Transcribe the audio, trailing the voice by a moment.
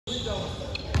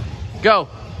Go.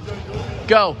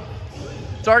 Go.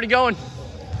 It's already going.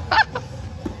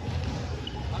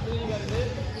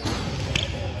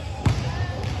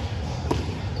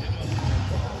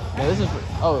 Yeah, this is for,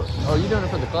 oh, you doing it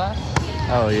for the class?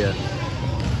 Oh, yeah.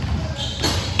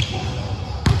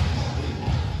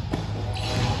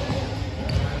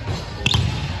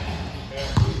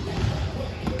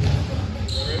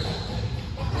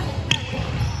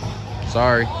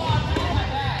 Sorry.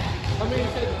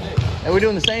 Hey, we're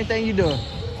doing the same thing you doing.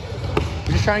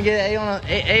 We're just trying to get an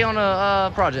A on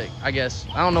a project, I guess.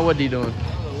 I don't know what he's doing.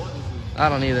 I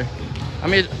don't either. I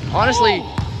mean, honestly,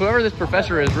 whoever this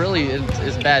professor is really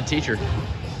is a bad teacher.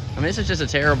 I mean, this is just a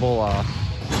terrible,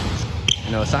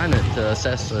 assignment to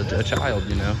assess a child,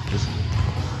 Just,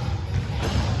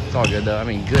 it's all good, though. I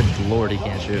mean, good Lord, he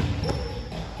can't shoot.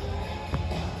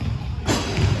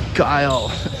 Kyle.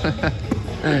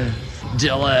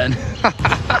 Dylan.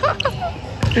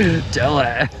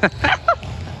 Dylan.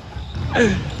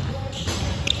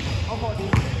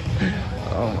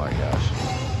 Oh my gosh.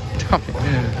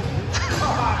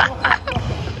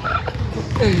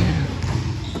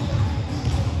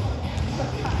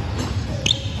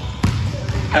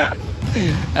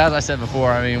 As I said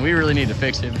before, I mean, we really need to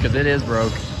fix it because it is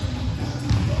broke.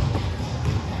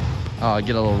 Oh,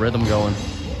 get a little rhythm going.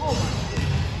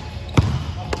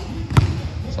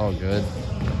 It's all good.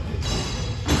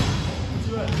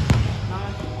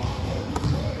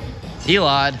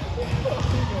 Eli.